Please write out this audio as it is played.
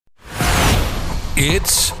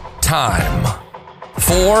It's time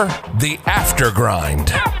for the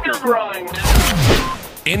Aftergrind.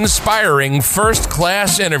 Inspiring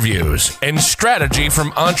first-class interviews and strategy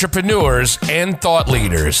from entrepreneurs and thought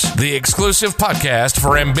leaders. The exclusive podcast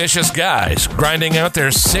for ambitious guys grinding out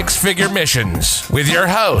their six-figure missions. With your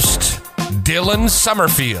host, Dylan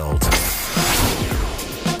Summerfield.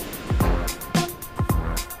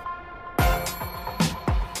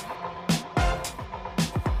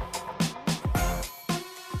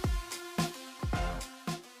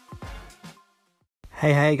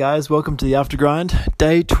 Hey guys, welcome to the Aftergrind.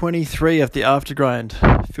 Day 23 of the Aftergrind.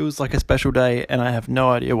 Feels like a special day and I have no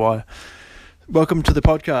idea why. Welcome to the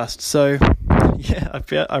podcast. So,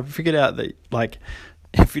 I figured out that,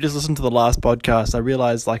 if you just listen to the last podcast, I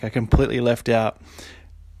realized, I completely left out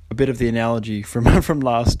a bit of the analogy from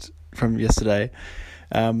yesterday.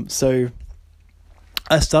 So,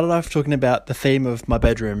 I started off talking about the theme of my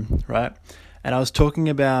bedroom, right? And I was talking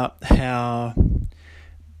about how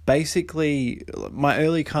basically my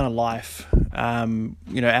early kind of life, out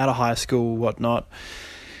of high school, whatnot,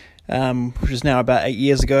 which is now about 8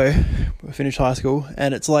 years ago, I finished high school,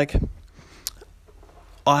 and it's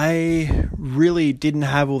I really didn't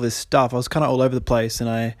have all this stuff. I was kind of all over the place, and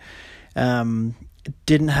I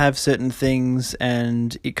didn't have certain things,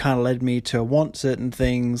 and it kind of led me to want certain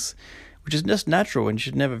things, which is just natural, and you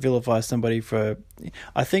should never vilify somebody for.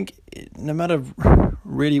 I think no matter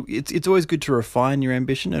really, it's always good to refine your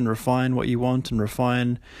ambition and refine what you want and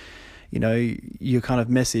refine, your kind of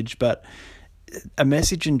message. But a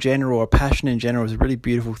message in general, or a passion in general, is a really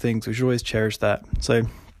beautiful thing. So we should always cherish that. So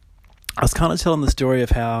I was kind of telling the story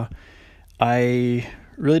of how I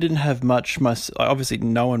really didn't have much. Obviously,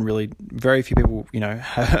 no one really, very few people,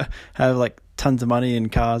 have tons of money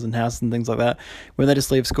and cars and houses and things like that when they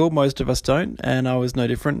just leave school. Most of us don't, and I was no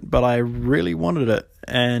different, but I really wanted it,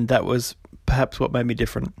 and that was perhaps what made me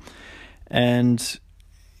different. And so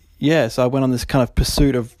I went on this kind of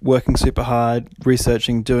pursuit of working super hard,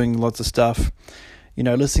 researching, doing lots of stuff,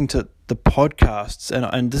 listening to the podcasts,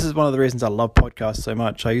 and this is one of the reasons I love podcasts so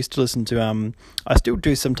much. I used to listen to I still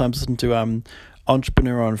do sometimes listen to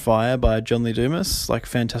Entrepreneur on Fire by John Lee Dumas,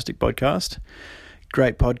 fantastic podcast.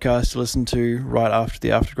 Great podcast to listen to right after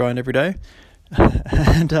the Aftergrind every day.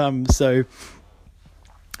 And so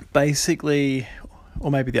basically, or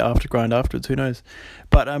maybe the Aftergrind afterwards, who knows.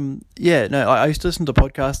 But I used to listen to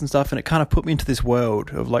podcasts and stuff, and it kind of put me into this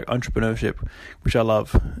world of entrepreneurship, which I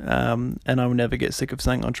love. And I will never get sick of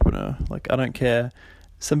saying entrepreneur. I don't care.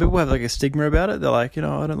 Some people have a stigma about it. They're I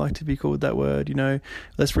don't like to be called that word,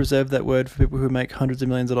 let's reserve that word for people who make hundreds of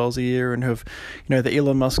millions of dollars a year and who have, the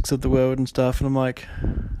Elon Musks of the world and stuff. And I'm like,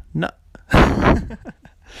 no.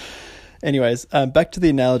 Anyways, back to the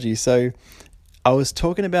analogy. So I was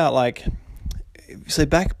talking about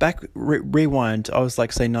rewind, I was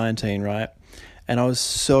say 19, right? And I was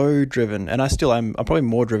so driven, and I still am. I'm probably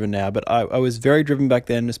more driven now, but I was very driven back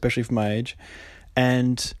then, especially for my age.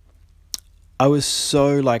 And I was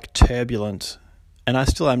so turbulent, and I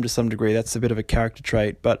still am to some degree. That's a bit of a character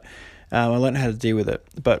trait, but I learned how to deal with it.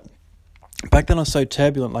 But back then I was so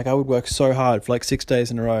turbulent, I would work so hard for 6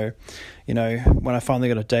 days in a row. When I finally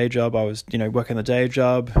got a day job, I was, working the day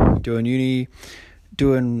job, doing uni,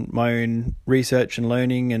 doing my own research and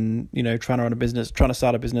learning, and, trying to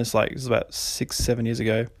start a business. It was about 6-7 years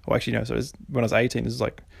ago. Well, actually, no, so it was when I was 18. This is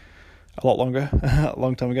a lot longer, a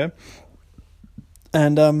long time ago.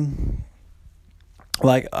 And,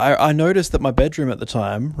 I noticed that my bedroom at the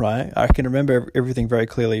time, right, I can remember everything very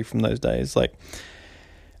clearly from those days.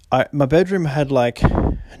 My bedroom had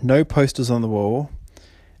no posters on the wall,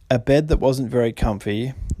 a bed that wasn't very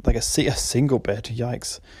comfy, a single bed,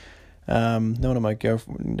 yikes. No one of my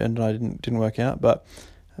girlfriend and I didn't work out, but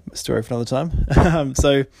a story for another time.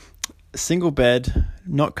 So single bed,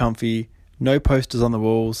 not comfy, no posters on the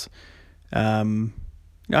walls. I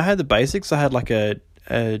had the basics. I had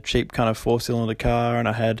a cheap kind of 4-cylinder car, and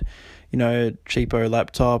I had, a cheapo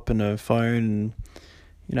laptop and a phone,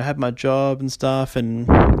 and, I had my job and stuff. And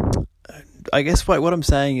I guess what I'm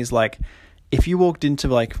saying is if you walked into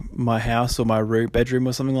my house or my bedroom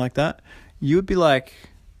or something like that, you would be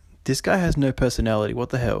this guy has no personality. What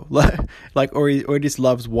the hell? Or he just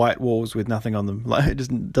loves white walls with nothing on them. It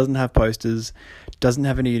just doesn't have posters, doesn't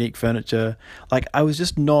have any unique furniture. I was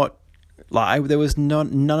just not. There was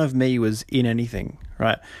none of me was in anything,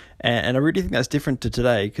 right? And I really think that's different to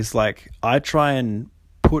today, because I try and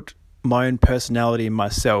put my own personality in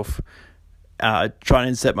myself, try and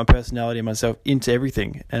insert my personality in myself into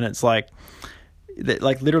everything, and it's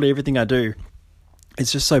literally everything I do,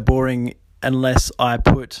 it's just so boring unless I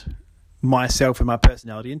put myself and my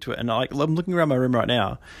personality into it. And I'm looking around my room right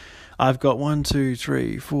now. I've got 1, 2,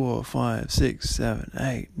 3, 4, 5, 6, 7,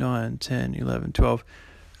 8, 9, 10, 11, 12,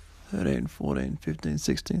 13, 14, 15,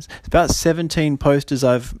 16. It's about 17 posters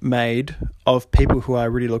I've made of people who I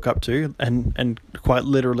really look up to and quite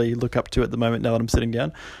literally look up to at the moment now that I'm sitting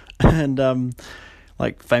down. And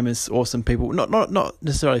like famous, awesome people, not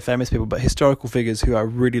necessarily famous people, but historical figures who I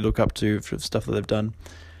really look up to for stuff that they've done.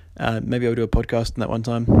 Maybe I'll do a podcast on that one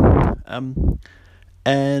time.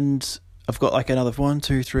 And I've got like another 1,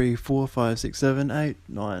 2, 3, 4, 5, 6, 7, 8,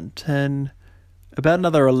 9, 10, about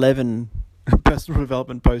another 11 personal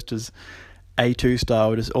development posters, A2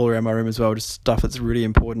 style, just all around my room as well, just stuff that's really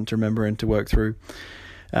important to remember and to work through.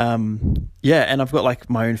 And I've got like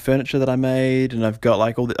my own furniture that I made, and I've got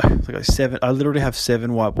like like 7. I literally have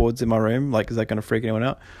 7 whiteboards in my room. Like, is that going to freak anyone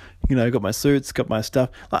out? You know, got my suits, got my stuff.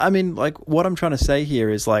 I mean, like, what I'm trying to say here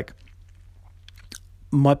is like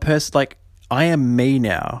like I am me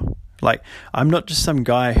now. Like, I'm not just some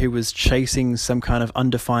guy who was chasing some kind of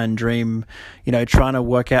undefined dream, you know, trying to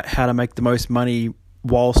work out how to make the most money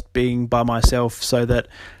whilst being by myself so that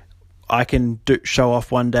I can show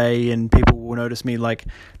off one day and people will notice me. Like,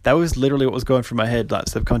 that was literally what was going through my head, like,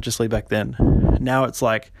 subconsciously back then. Now it's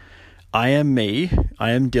like, I am me.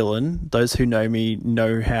 I am Dylan. Those who know me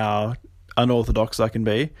know how unorthodox I can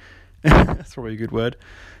be. That's probably a good word.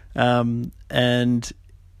 And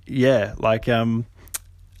yeah, like,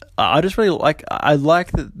 I just really like, I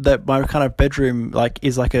like that my kind of bedroom like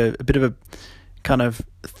is like a bit of a kind of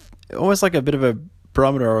almost like a bit of a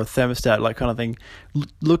barometer or a thermostat like kind of thing,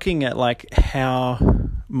 looking at like how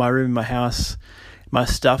my room, my house, my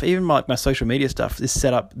stuff, even my social media stuff is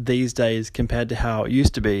set up these days compared to how it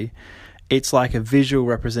used to be. It's like a visual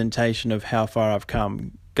representation of how far I've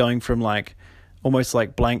come, going from like almost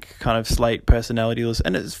like blank kind of slate personalityless,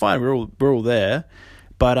 and it's fine, we're all there,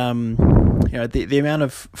 but you know, the amount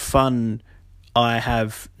of fun I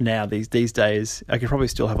have now these days, I could probably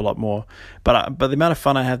still have a lot more, but the amount of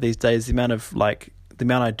fun I have these days, the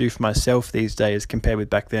amount I do for myself these days compared with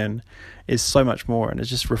back then is so much more, and it's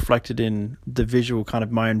just reflected in the visual kind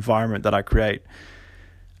of my environment that I create.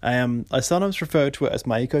 I sometimes refer to it as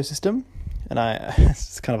my ecosystem, and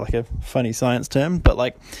it's kind of like a funny science term, but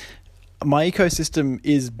like my ecosystem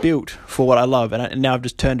is built for what I love, and now I've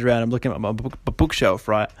just turned around, I'm looking at my bookshelf,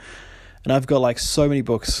 right? And I've got like so many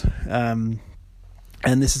books, and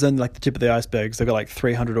this is only like the tip of the iceberg. So I've got like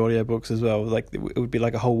 300 audiobooks as well. Like it would be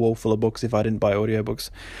like a whole wall full of books if I didn't buy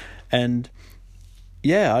audiobooks. And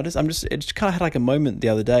yeah, it just kind of had like a moment the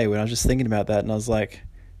other day when I was just thinking about that, and I was like,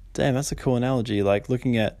 damn, that's a cool analogy. Like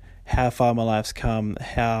looking at how far my life's come,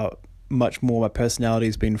 how much more my personality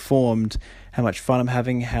has been formed, how much fun I'm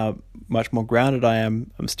having, how much more grounded I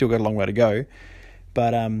am. I'm still got a long way to go,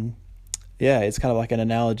 but yeah, it's kind of like an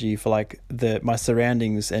analogy for like my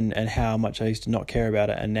surroundings and how much I used to not care about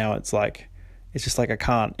it, and now it's like, it's just like I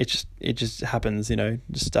can't. It just happens, you know.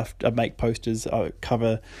 Just stuff. I make posters.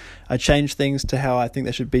 I change things to how I think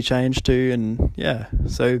they should be changed to, and yeah.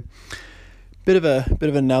 So, bit of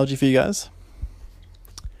an analogy for you guys.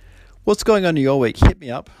 What's going on in your week? Hit me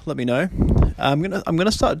up. Let me know. I'm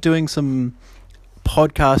gonna start doing some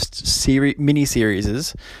podcast mini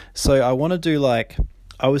series. So I want to do like,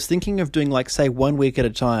 I was thinking of doing like, say 1 week at a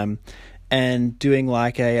time, and doing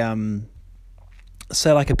like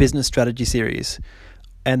say like a business strategy series,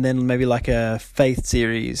 and then maybe like a faith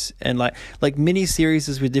series, and like mini series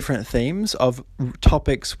with different themes of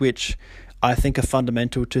topics which I think are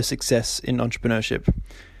fundamental to success in entrepreneurship.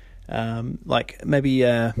 Like maybe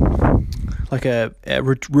like a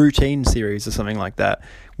routine series or something like that,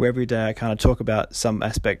 where every day I kind of talk about some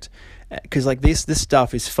aspect, because like this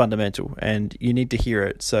stuff is fundamental and you need to hear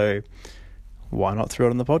it, so why not throw it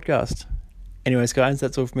on the podcast? Anyways guys,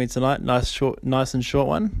 that's all for me tonight. Nice and short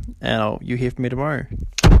one, and you hear from me tomorrow.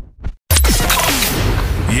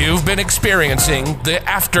 You've been experiencing the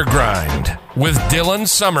After Grind with Dylan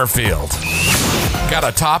Summerfield. Got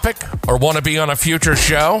a topic or want to be on a future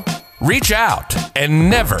show? Reach out, and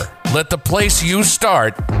never let the place you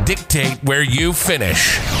start dictate where you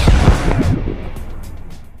finish.